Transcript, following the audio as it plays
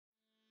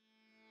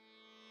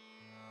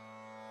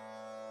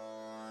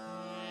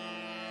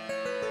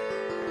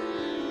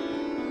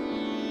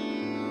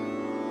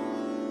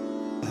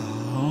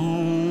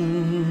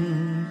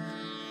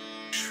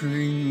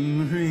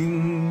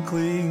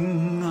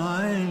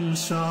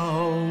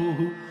sao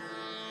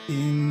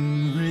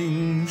in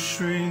ring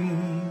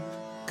shring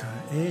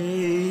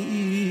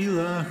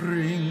kaela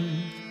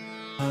ring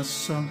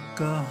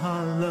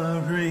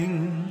asakahala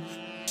ring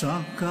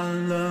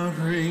sakala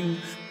ring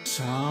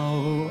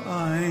sao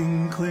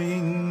ein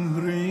kling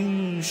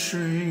ring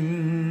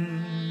shring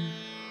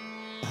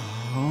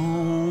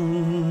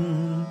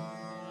Om.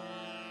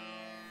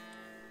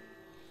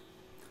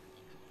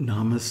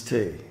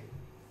 Namaste.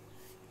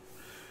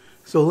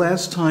 So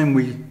last time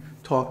we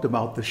talked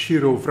about the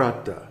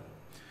śirovrata,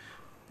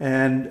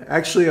 and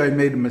actually I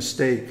made a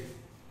mistake,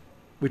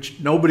 which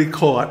nobody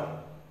caught,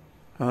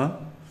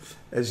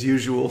 as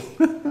usual.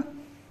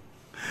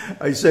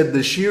 I said the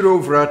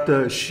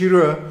śirovrata,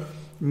 shira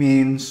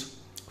means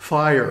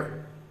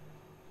fire,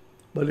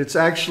 but it's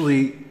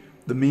actually,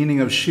 the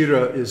meaning of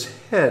shira is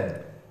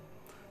head,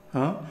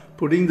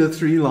 putting the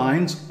 3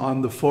 lines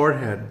on the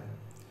forehead.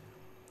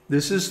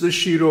 This is the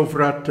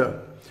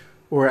śirovrata,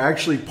 or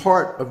actually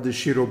part of the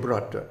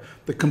śirovrata.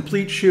 The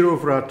complete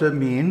śirovrata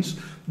means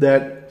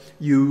that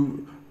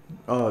you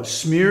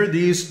smear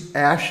these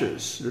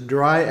ashes, the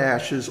dry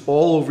ashes,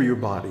 all over your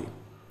body.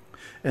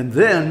 And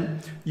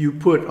then you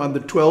put on the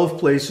 12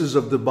 places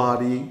of the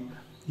body,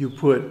 you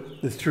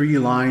put the 3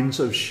 lines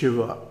of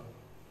Shiva.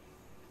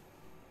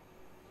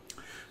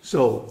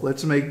 So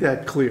let's make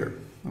that clear,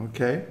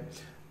 okay?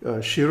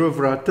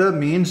 Shirovrata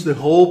means the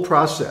whole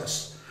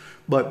process.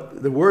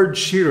 But the word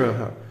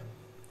shira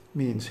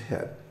means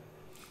head.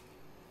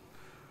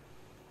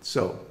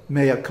 So,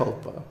 mea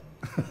culpa.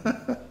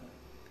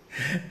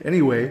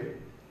 Anyway,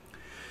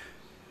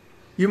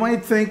 you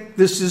might think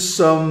this is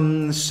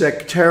some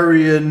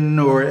sectarian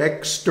or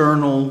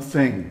external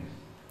thing.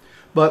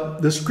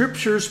 But the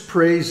scriptures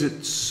praise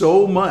it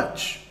so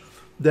much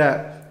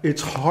that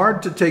it's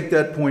hard to take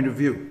that point of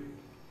view,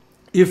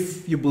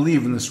 if you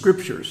believe in the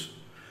scriptures.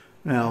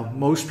 Now,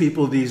 most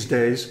people these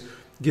days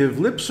give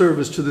lip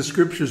service to the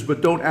scriptures, but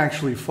don't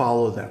actually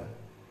follow them.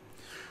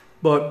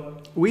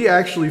 But we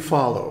actually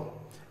follow,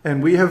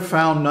 and we have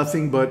found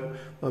nothing but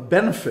a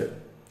benefit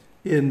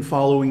in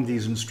following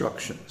these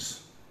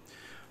instructions.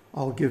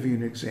 I'll give you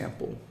an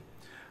example.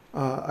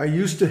 I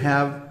used to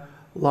have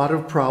a lot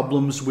of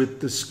problems with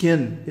the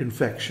skin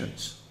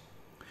infections.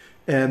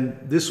 And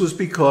this was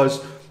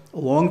because a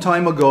long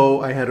time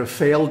ago, I had a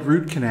failed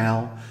root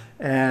canal,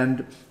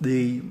 and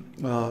the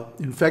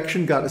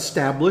infection got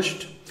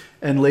established.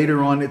 And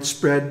later on, it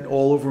spread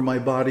all over my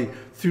body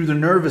through the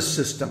nervous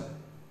system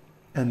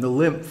and the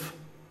lymph.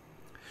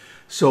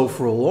 So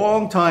for a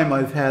long time,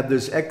 I've had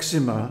this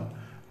eczema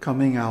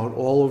coming out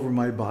all over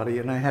my body.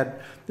 And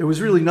there was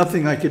really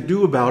nothing I could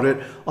do about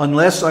it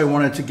unless I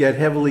wanted to get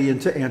heavily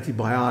into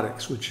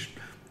antibiotics, which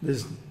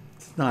is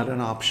not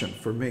an option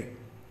for me.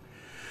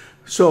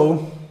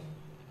 So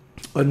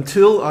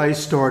until I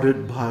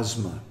started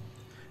bhasma.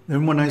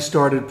 Then when I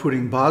started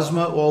putting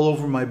bhasma all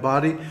over my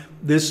body,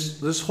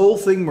 this whole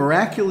thing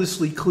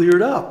miraculously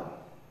cleared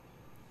up.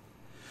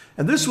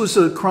 And this was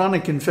a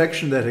chronic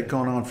infection that had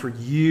gone on for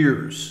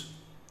years.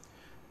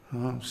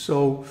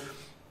 So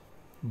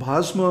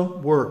bhasma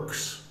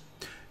works.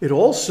 It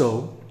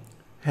also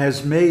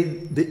has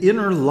made the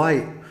inner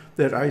light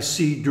that I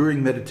see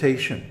during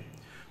meditation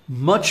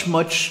much,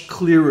 much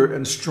clearer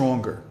and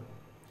stronger.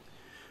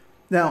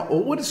 Now,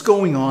 what is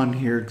going on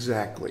here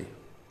exactly?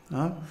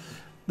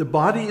 The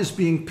body is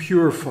being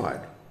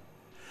purified.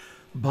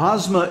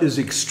 Bhasma is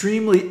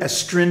extremely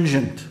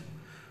astringent.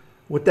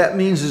 What that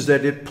means is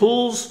that it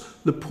pulls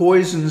the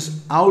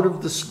poisons out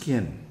of the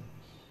skin.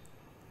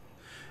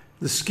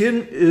 The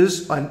skin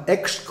is an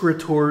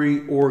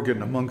excretory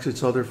organ amongst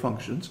its other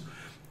functions.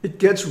 It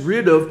gets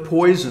rid of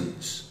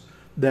poisons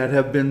that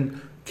have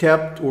been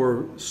kept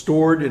or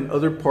stored in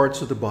other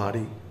parts of the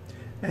body.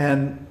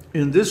 And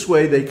in this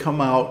way, they come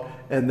out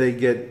and they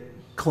get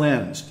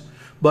cleansed.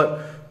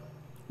 But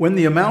when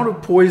the amount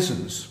of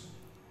poisons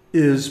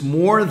is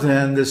more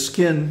than the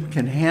skin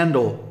can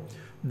handle,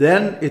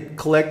 then it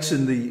collects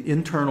in the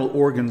internal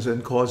organs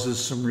and causes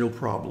some real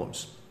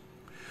problems.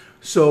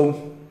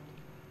 So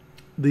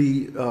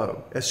the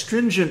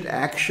astringent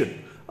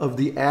action of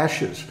the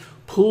ashes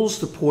pulls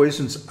the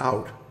poisons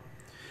out.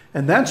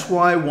 And that's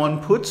why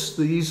one puts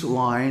these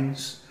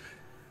lines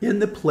in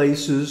the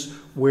places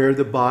where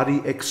the body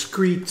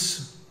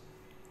excretes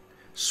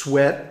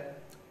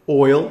sweat,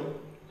 oil,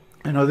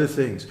 and other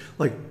things,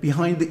 like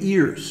behind the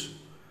ears,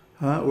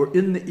 or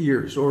in the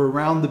ears, or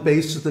around the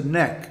base of the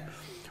neck.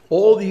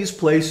 All these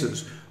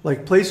places,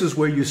 like places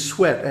where you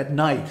sweat at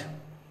night,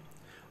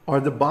 are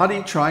the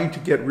body trying to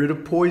get rid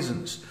of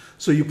poisons.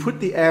 So you put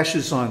the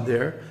ashes on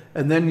there,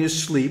 and then you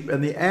sleep,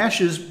 and the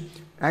ashes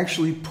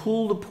actually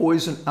pull the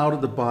poison out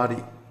of the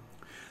body.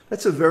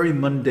 That's a very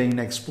mundane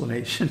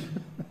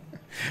explanation.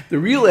 The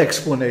real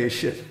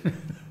explanation,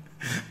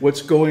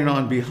 what's going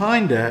on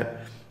behind that,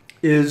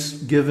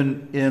 is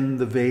given in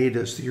the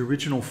Vedas, the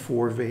original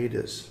 4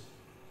 Vedas.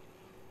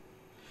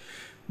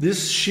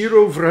 This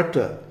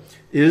śirovrata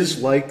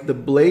is like the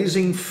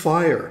blazing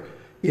fire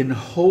in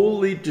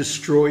wholly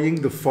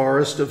destroying the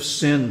forest of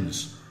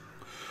sins.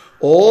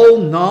 All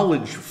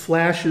knowledge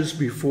flashes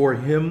before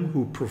him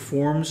who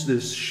performs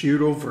this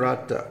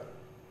śirovrata.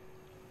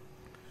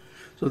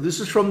 So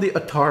this is from the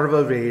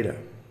Atharva-Veda.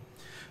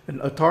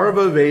 And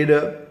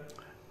Atharva-Veda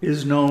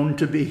is known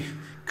to be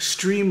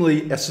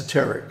extremely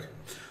esoteric.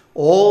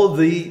 All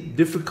the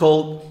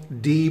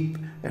difficult, deep,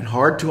 and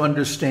hard to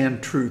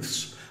understand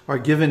truths are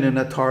given in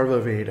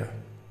Atharva-Veda.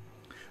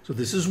 So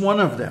this is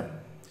one of them.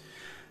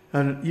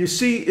 And you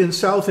see in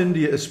South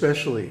India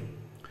especially,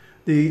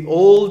 the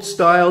old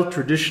style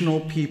traditional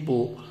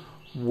people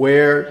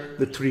wear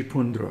the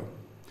tripundra.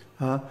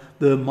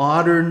 The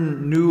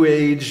modern new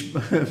age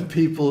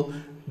people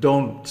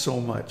don't so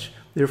much.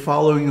 They're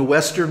following the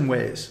Western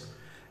ways.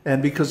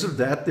 And because of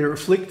that, they're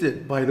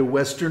afflicted by the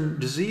Western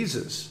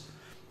diseases.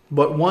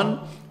 But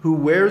one who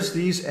wears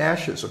these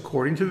ashes,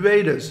 according to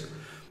Vedas,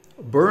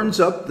 burns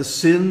up the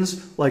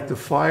sins like the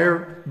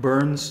fire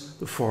burns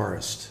the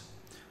forest.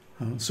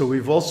 So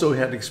we've also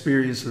had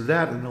experience of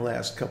that in the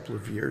last couple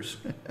of years.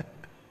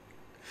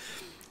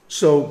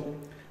 So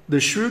the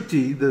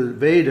Shruti, the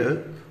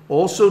Veda,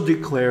 also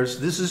declares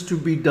this is to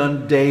be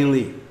done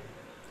daily.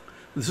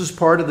 This is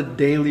part of the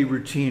daily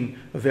routine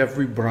of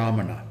every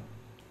Brahmana.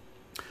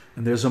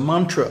 And there's a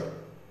mantra.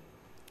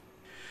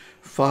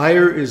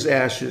 Fire is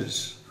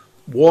ashes,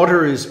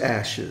 water is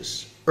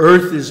ashes,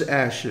 earth is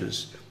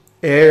ashes,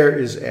 air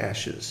is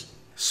ashes,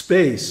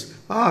 space,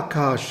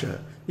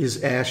 ākāśa,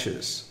 is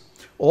ashes.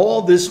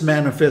 All this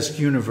manifest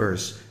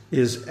universe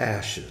is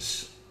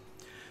ashes.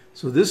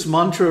 So this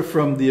mantra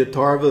from the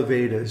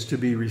Atharva-Veda is to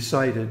be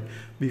recited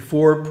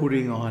before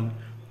putting on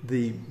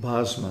the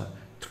bhasma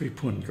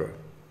tripundra.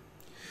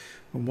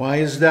 And why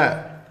is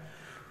that?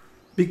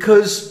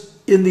 Because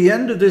in the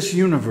end of this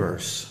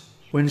universe,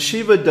 when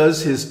Shiva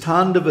does his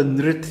Tandava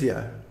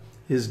Nritya,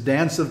 his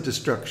dance of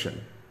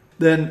destruction,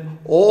 then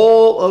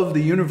all of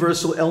the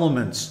universal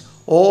elements,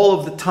 all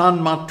of the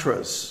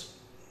tanmatras,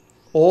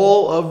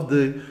 all of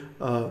the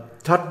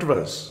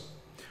tattvas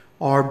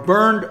are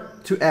burned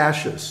to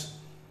ashes.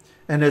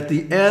 And at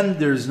the end,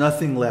 there's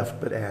nothing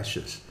left but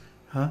ashes.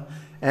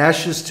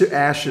 Ashes to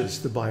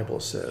ashes, the Bible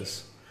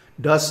says.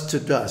 Dust to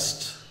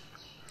dust.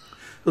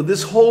 So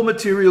this whole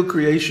material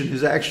creation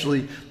is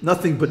actually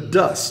nothing but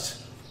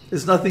dust.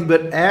 It's nothing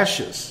but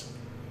ashes.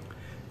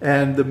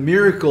 And the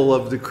miracle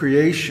of the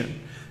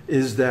creation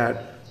is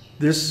that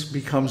this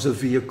becomes a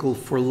vehicle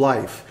for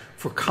life,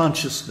 for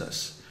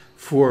consciousness,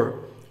 for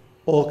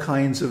all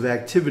kinds of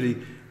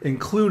activity,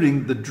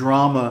 including the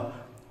drama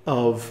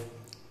of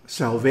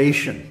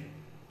salvation,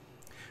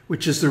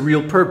 which is the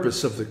real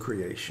purpose of the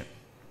creation.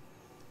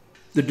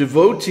 The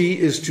devotee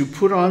is to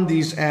put on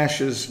these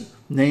ashes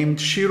named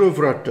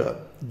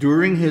śirovrata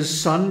during his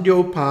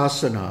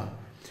sandhyopāsanā,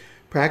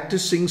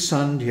 practicing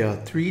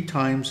sandhyā 3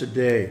 times a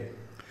day,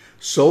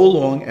 so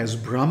long as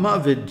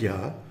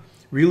brahma-vidyā,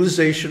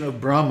 realization of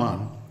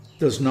Brahman,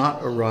 does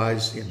not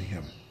arise in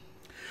him.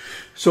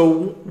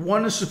 So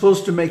one is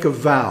supposed to make a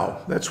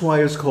vow. That's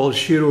why it's called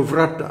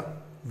śirovrata.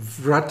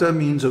 Vrata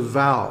means a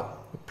vow,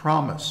 a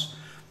promise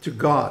to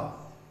God,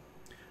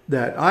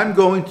 that I'm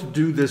going to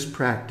do this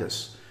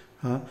practice.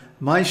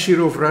 My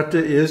śirovrata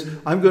is,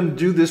 I'm going to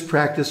do this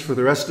practice for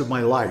the rest of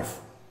my life.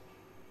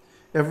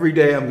 Every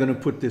day I'm going to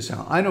put this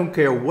out. I don't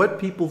care what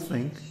people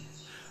think.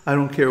 I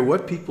don't care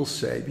what people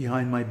say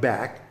behind my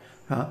back,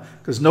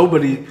 because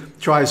nobody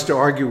tries to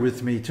argue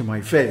with me to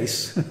my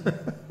face.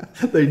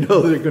 They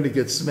know they're going to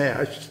get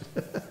smashed.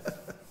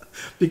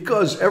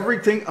 Because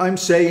everything I'm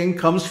saying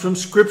comes from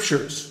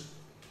scriptures.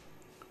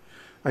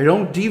 I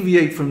don't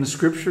deviate from the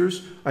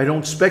scriptures. I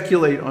don't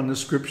speculate on the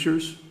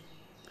scriptures.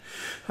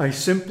 I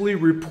simply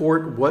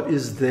report what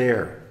is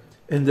there.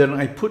 And then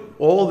I put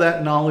all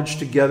that knowledge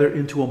together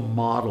into a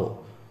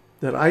model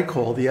that I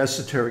call the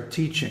esoteric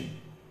teaching.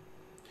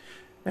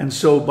 And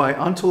so by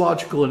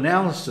ontological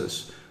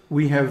analysis,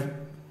 we have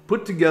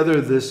put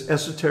together this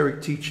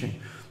esoteric teaching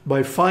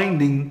by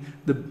finding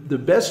the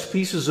best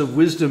pieces of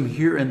wisdom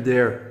here and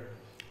there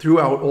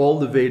throughout all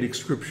the Vedic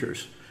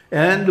scriptures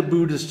and the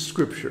Buddhist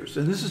scriptures.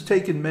 And this has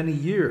taken many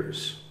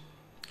years.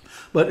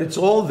 But it's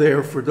all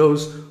there for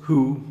those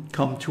who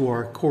come to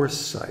our course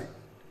site.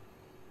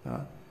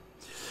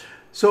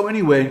 So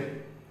anyway,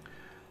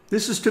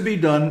 this is to be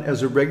done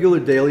as a regular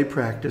daily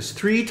practice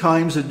 3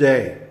 times a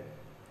day.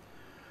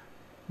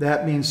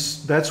 That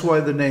means, that's why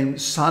the name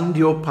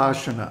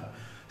sandhyopāsanā.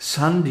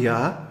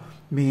 Sandhyā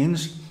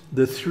means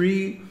the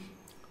 3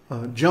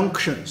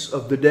 junctions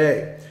of the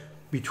day,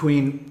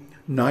 between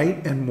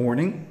night and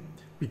morning,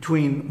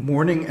 between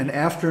morning and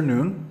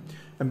afternoon,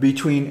 and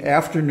between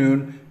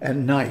afternoon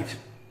and night.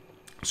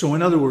 So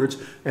in other words,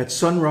 at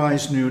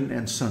sunrise, noon,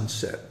 and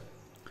sunset.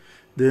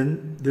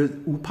 Then the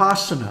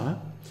upasana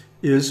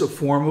is a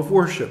form of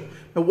worship.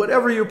 Now,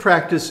 whatever your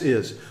practice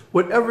is,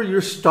 whatever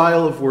your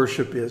style of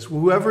worship is,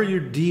 whoever your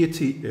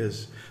deity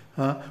is,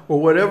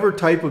 or whatever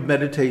type of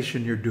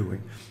meditation you're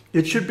doing,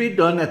 it should be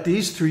done at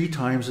these 3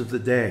 times of the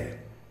day.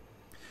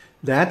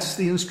 That's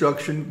the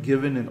instruction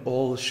given in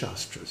all the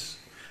Shastras.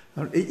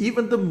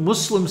 Even the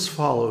Muslims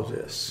follow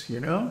this, you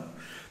know.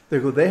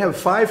 They have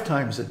 5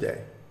 times a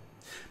day.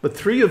 But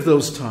 3 of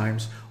those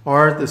times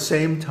are the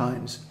same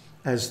times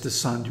as the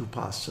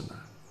sandhyopāsanā.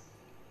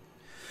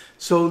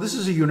 So this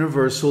is a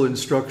universal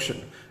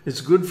instruction.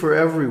 It's good for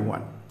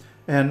everyone.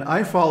 And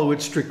I follow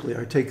it strictly.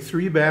 I take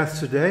 3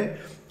 baths a day.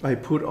 I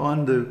put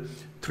on the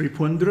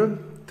tripundra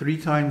 3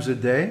 times a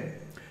day.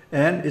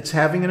 And it's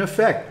having an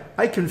effect.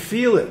 I can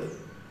feel it.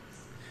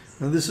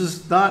 Now, this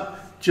is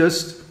not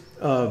just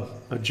a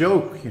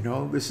joke, you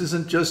know. This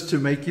isn't just to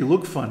make you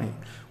look funny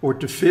or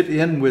to fit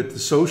in with the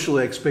social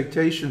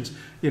expectations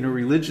in a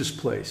religious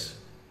place.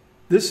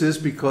 This is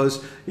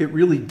because it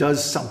really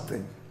does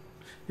something.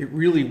 It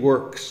really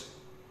works.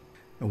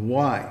 And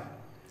why?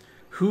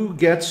 Who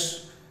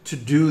gets to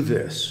do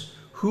this?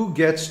 Who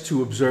gets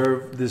to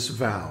observe this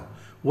vow?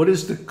 What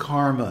is the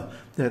karma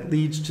that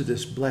leads to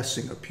this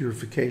blessing of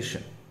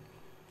purification?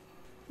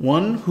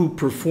 One who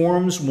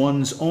performs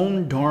one's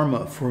own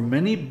dharma for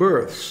many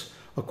births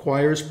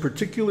acquires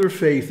particular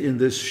faith in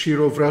this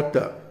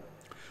śirovrata.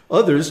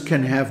 Others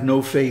can have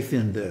no faith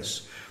in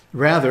this.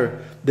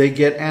 Rather, they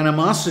get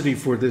animosity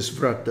for this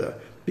vrata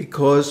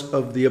because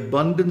of the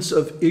abundance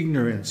of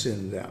ignorance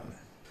in them.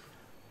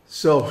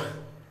 So,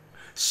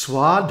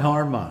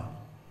 swadharma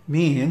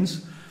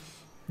means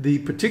the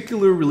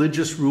particular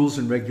religious rules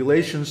and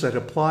regulations that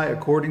apply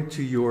according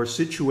to your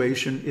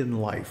situation in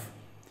life.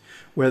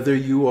 Whether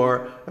you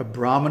are a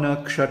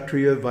brahmana,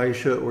 kshatriya,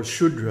 vaishya, or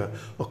shudra,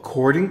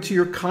 according to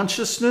your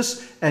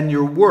consciousness and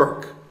your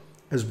work,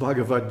 as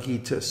Bhagavad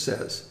Gita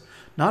says,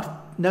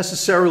 not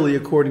necessarily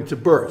according to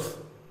birth.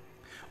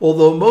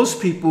 Although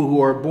most people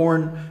who are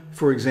born,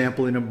 for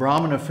example, in a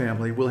brahmana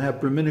family will have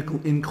brahminical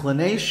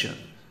inclination,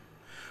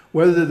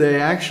 whether they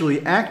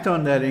actually act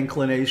on that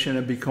inclination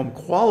and become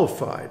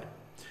qualified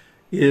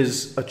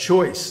is a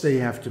choice they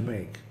have to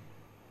make.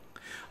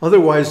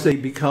 Otherwise, they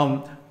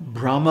become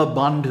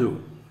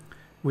brahma-bandhu,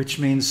 which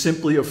means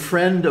simply a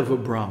friend of a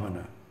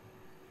brahmana.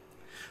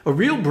 A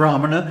real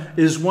brahmana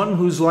is one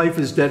whose life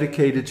is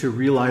dedicated to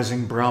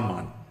realizing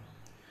Brahman.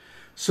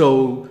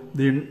 So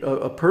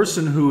a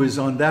person who is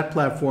on that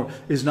platform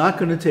is not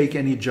going to take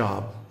any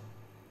job.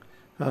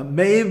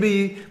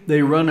 Maybe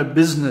they run a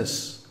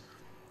business,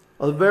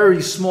 a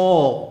very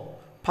small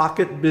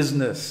pocket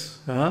business,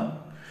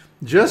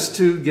 just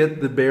to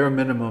get the bare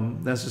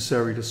minimum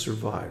necessary to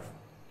survive.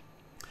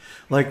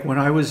 Like when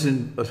I was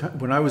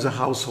a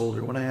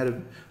householder, when I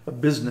had a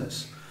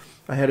business,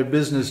 I had a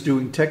business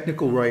doing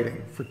technical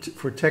writing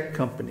for tech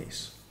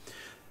companies.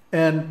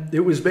 And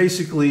it was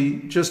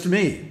basically just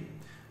me,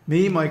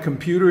 my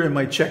computer, and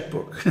my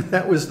checkbook.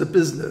 That was the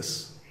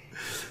business.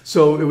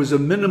 So it was a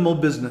minimal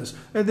business.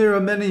 And there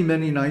are many,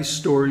 many nice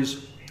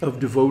stories of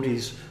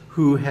devotees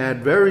who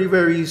had very,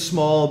 very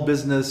small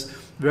business,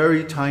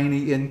 very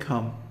tiny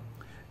income.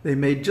 They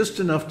made just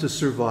enough to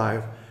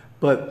survive.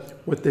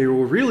 But what they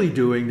were really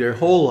doing their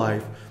whole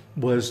life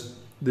was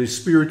the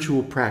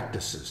spiritual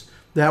practices.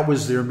 That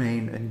was their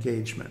main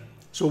engagement.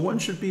 So one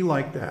should be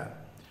like that.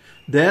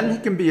 Then he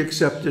can be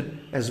accepted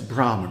as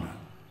Brahmana.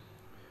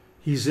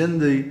 He's in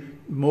the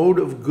mode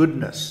of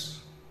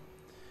goodness,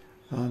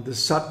 the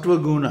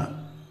sattva guna.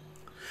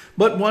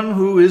 But one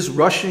who is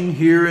rushing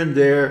here and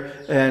there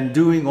and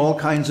doing all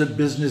kinds of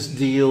business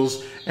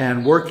deals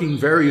and working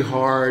very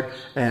hard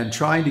and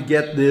trying to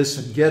get this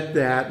and get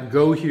that and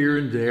go here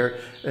and there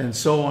and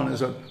so on and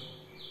so on.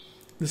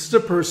 This is a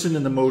person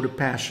in the mode of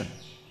passion.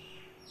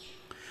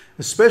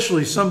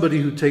 Especially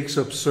somebody who takes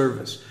up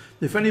service.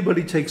 If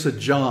anybody takes a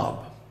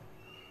job,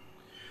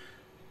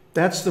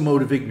 that's the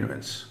mode of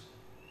ignorance.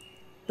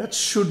 That's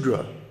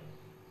Shudra.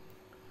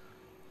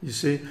 You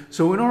see?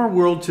 So in our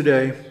world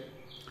today,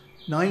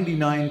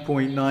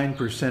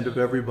 99.9% of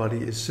everybody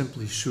is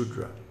simply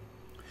Shudra.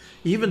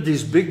 Even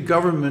these big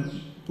government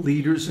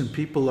leaders and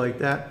people like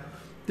that,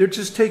 they're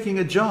just taking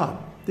a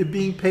job. They're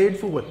being paid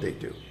for what they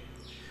do.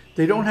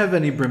 They don't have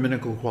any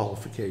Brahminical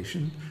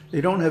qualification. They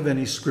don't have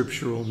any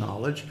scriptural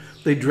knowledge.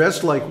 They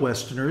dress like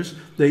Westerners.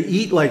 They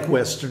eat like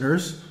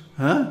Westerners.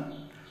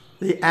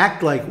 They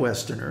act like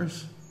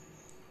Westerners.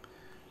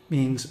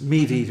 Means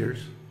meat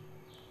eaters.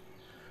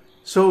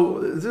 So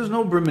there's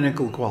no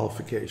Brahminical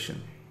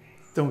qualification.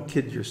 Don't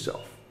kid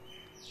yourself.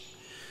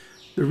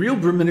 The real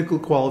Brahminical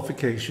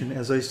qualification,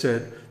 as I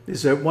said,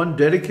 is that one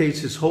dedicates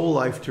his whole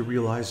life to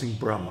realizing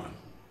Brahman.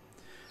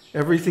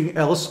 Everything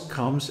else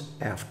comes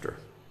after.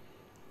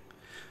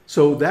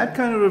 So that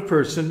kind of a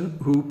person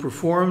who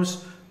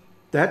performs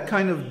that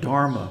kind of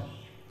dharma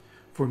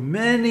for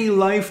many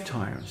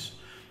lifetimes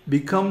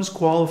becomes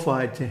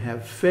qualified to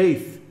have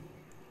faith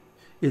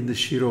in the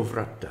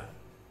śirovrata.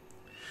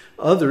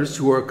 Others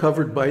who are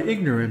covered by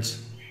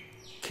ignorance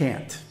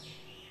can't.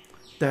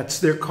 That's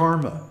their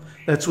karma.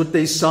 That's what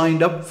they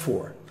signed up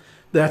for.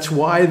 That's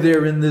why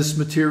they're in this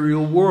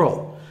material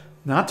world.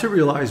 Not to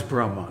realize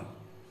Brahman,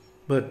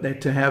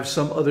 but to have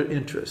some other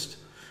interest.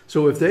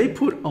 So if they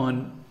put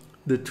on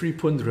the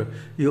tripundra,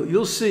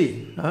 you'll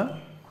see,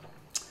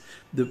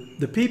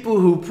 the people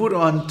who put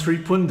on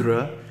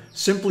tripundra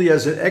simply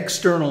as an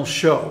external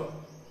show,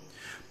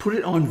 put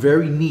it on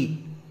very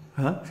neat.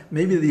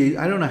 Maybe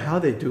I don't know how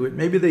they do it.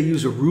 Maybe they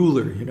use a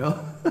ruler,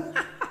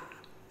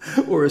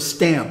 or a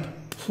stamp.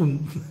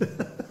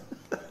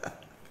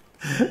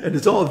 And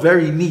it's all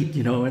very neat,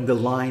 you know, and the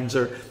lines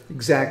are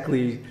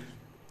exactly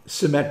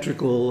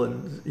symmetrical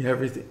and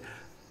everything.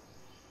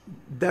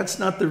 That's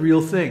not the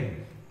real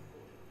thing.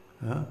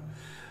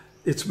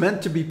 It's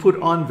meant to be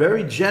put on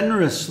very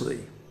generously,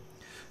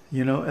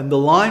 you know, and the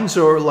lines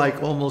are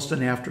like almost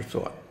an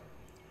afterthought.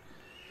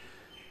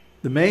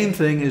 The main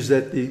thing is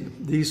that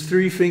these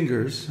three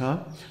fingers,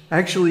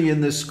 actually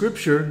in the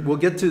scripture, we'll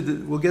get to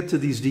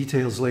these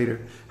details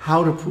later,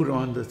 how to put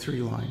on the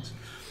three lines.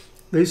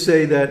 They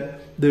say that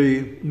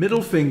the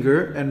middle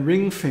finger and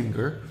ring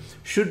finger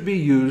should be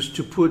used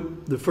to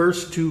put the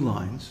first two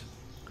lines,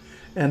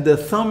 and the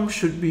thumb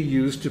should be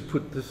used to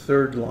put the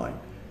third line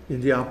in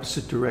the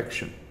opposite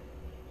direction.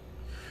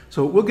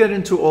 So we'll get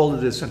into all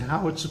of this and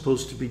how it's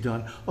supposed to be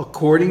done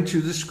according to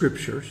the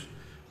scriptures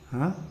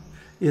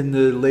in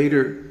the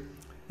later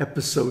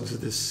episodes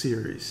of this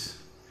series.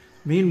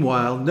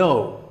 Meanwhile,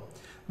 know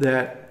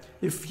that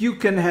if you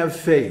can have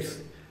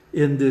faith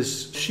in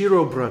this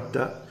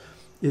śirovrata,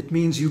 it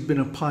means you've been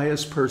a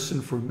pious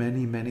person for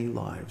many, many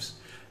lives.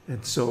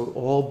 And so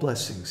all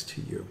blessings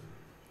to you.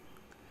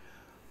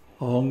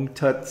 Om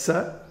Tat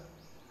Sat.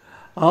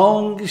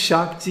 Om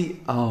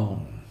Shakti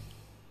Om.